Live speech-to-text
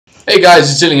Hey guys,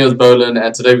 you're chilling here with Bolin,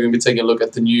 and today we're going to be taking a look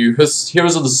at the new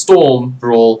Heroes of the Storm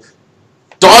Brawl.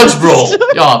 Dodge Brawl!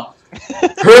 Yeah.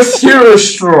 Hero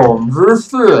Storm.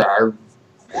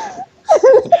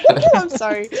 I'm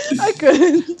sorry, I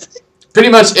couldn't. Pretty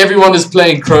much everyone is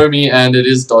playing chromie, and it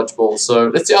is dodgeball, so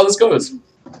let's see how this goes.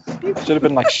 Should have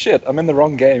been like, shit, I'm in the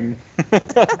wrong game.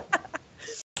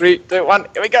 3, 2, 1,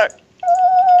 here we go!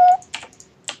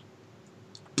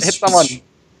 Hit someone!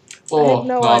 Oh,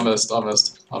 no, I missed. I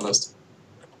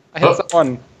hit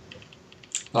someone!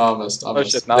 No, I missed. Oh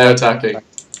shit, now They're I'm attacking. back.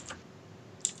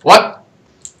 What?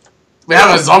 We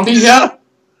have a zombie here?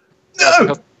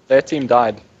 No! Their team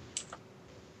died.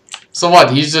 So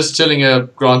what? He's just chilling here,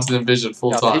 granting them vision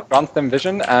full Yeah, time. he grants them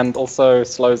vision and also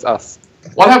slows us.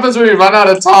 What happens when we run out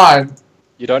of time?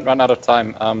 You don't run out of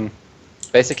time.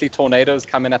 Basically, tornadoes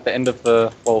come in at the end of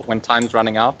the... Well, when time's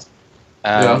running out.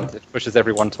 And it pushes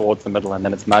everyone towards the middle, and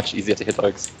then it's much easier to hit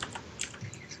oaks.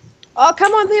 Oh,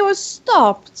 come on, they were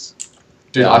stopped.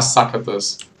 Dude, I suck at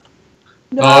this.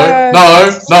 No.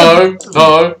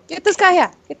 No. Get this guy here.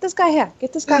 Get this guy here.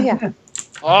 Get this guy here.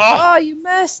 Oh! Oh, you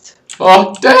missed.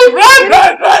 Oh, Dave,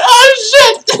 run! Oh,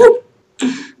 shit!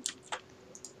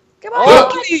 Come on. Oh,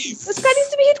 please! This guy needs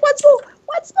to be hit once more.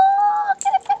 Once more.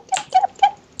 Get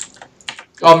him.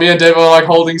 Oh, me and Dave are like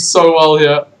holding so well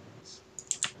here.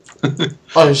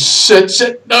 Oh, shit,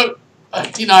 no! I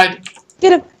denied.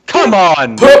 Get him. Come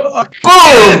on! There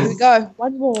Boom! we go.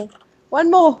 One more.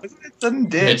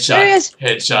 Headshot.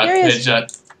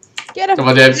 Headshot. Get him. Come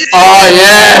on, Dave. Oh,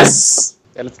 yes!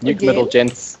 Yeah, let's nuke Again? middle,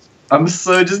 gents. I'm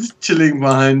so just chilling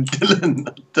behind Dylan.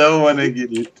 I don't want to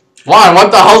get it. Why?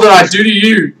 What the hell did I do to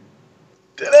you?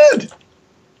 Dylan!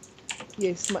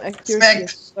 Yes, my accuracy Smacked.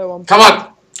 is so on. Come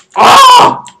on!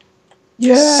 Ah!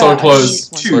 Yeah. So close.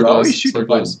 Two. So I always close. shoot So one.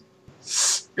 close.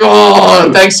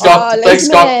 Oh, thanks, Scott. Oh, Thanks, lazy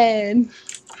Scott. man.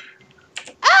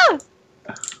 Ah!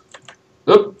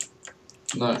 Oop.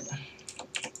 No.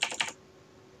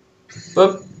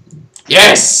 Boop.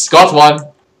 Yes! Got one.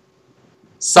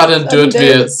 Sudden dirt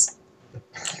veers.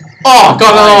 Oh,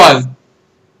 got another one.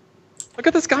 Look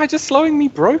at this guy just slowing me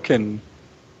broken.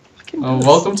 Fucking Oh, nuts.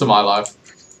 welcome to my life.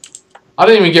 I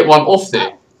didn't even get one off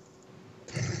there.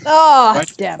 Oh,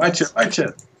 damn. Right it.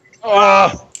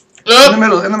 Ah! In the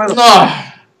middle. No.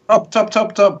 Top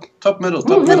middle.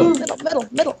 Middle.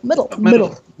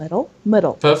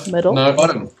 Perf. Middle. No.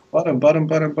 Bottom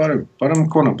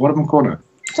corner.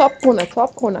 Top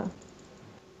corner.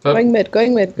 Perf.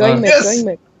 Going mid. Yes.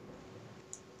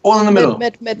 All in the middle.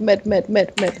 Mid.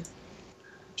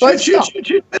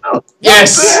 Shoot, middle.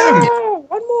 Yes! Bam! Oh,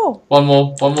 one more.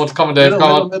 One more. Come on, Dave. Come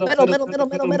on. Middle.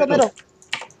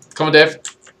 Come on, Dave.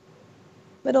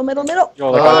 Middle.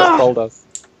 You're the guy that trolled us.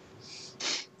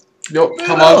 Yo,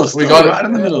 come on. We got right it.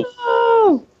 in the middle.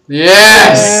 Oh.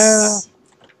 Yes!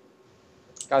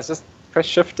 Guys, just press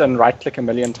shift and right click a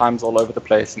million times all over the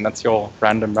place, and that's your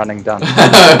random running done.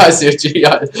 I see what you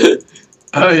got.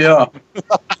 Oh yeah.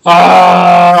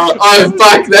 Oh,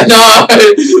 fuck that. No!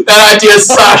 That idea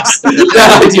sucks.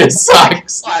 That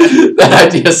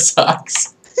idea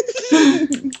sucks.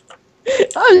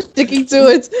 I'm sticking to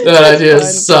it. That idea Fine.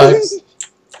 sucks.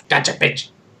 Gotcha,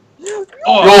 bitch.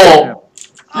 Oh,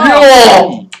 Yo!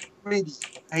 I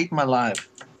hate my life.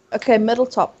 Okay, middle,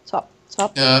 top. Yeah.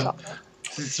 Top.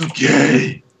 It's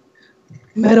okay.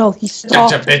 Middle. He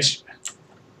stopped. Gotcha, bitch.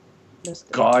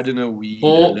 Gardener weed.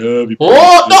 Oh. I love you.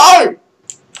 Oh, no!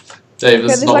 Dave,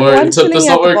 this Okay, is there's not like working. one This chilling is at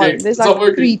not the working. bottom. There's It's not like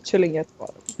working. 3 chilling at the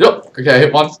bottom. Yep. Okay,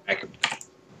 hit one.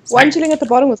 One chilling at the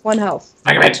bottom with 1 health.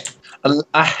 Smack a bitch.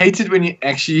 I hate it when you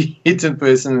actually hit a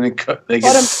person and they get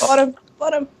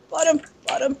Bottom.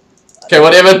 Okay,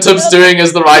 whatever Tip's doing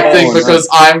is the right thing because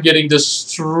I'm getting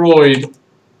destroyed.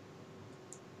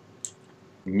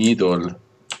 middle.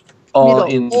 All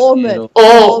in the all mid. middle.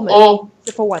 Oh.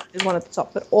 Except for one. There's one at the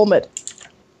top, but all mid.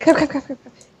 Come. Hit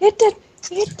it.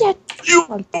 You.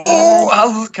 Oh,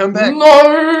 how's this come back?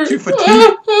 No! 2 for 2.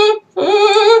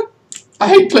 I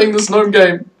hate playing this gnome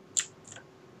game.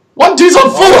 One dude's on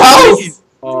full health!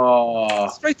 Oh.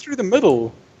 Straight through the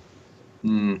middle.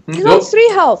 He's on 3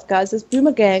 health, guys. There's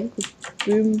Boomer Gang.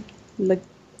 Boom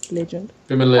Legend.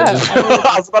 Boomer legend.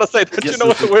 I was about to say, don't you know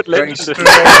what the word legend is?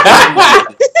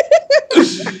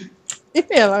 Leave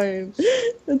me alone.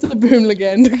 It's a Boom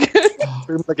Legend.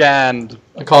 Boom Legend.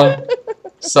 I can't.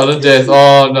 Sudden death.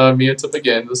 Oh no, me and Tip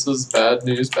again. This is bad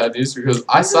news because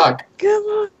I suck.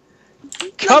 Come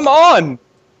Come on!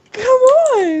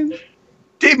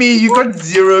 Timmy, you got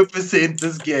 0%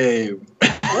 this game.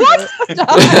 What?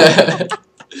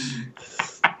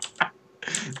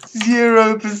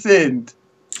 0%.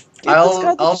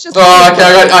 I'll Oh, okay,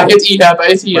 I hit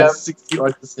Ehab. 60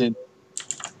 odd %.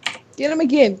 Get him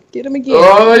again. Get him again.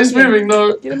 Oh, he's moving,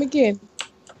 no. Get him again.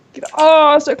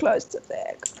 Oh, so close to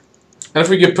that. And if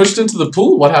we get pushed into the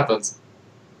pool, what happens?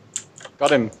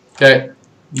 Got him. Okay.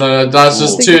 No, that's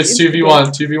just Oh. two. It's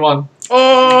 2v1. 2v1.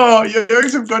 Oh,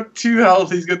 Yogs have got 2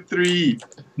 health. He's got 3.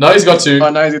 No, he's got 2. Oh,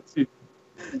 no, he's got 2.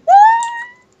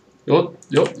 Yo.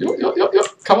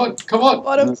 Come on, come on.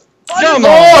 Bottom. Come No!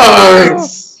 Oh.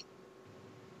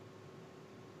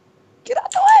 Get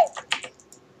out the way.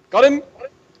 Got him.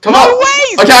 Come No on.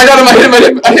 way! Okay, I got him.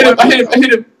 I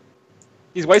hit him.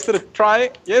 He's wasted a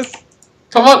try. Yes.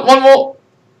 Come on, one more.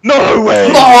 No way!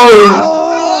 No!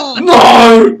 Oh.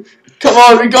 No! Come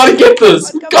on, we gotta get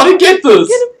this. We gotta get this.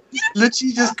 Get him.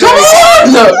 Literally just Come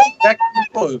going on! back and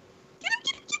forth.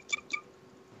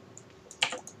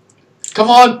 Come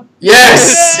on.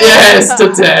 Yes! Yes,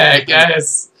 to tag.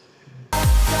 Yes.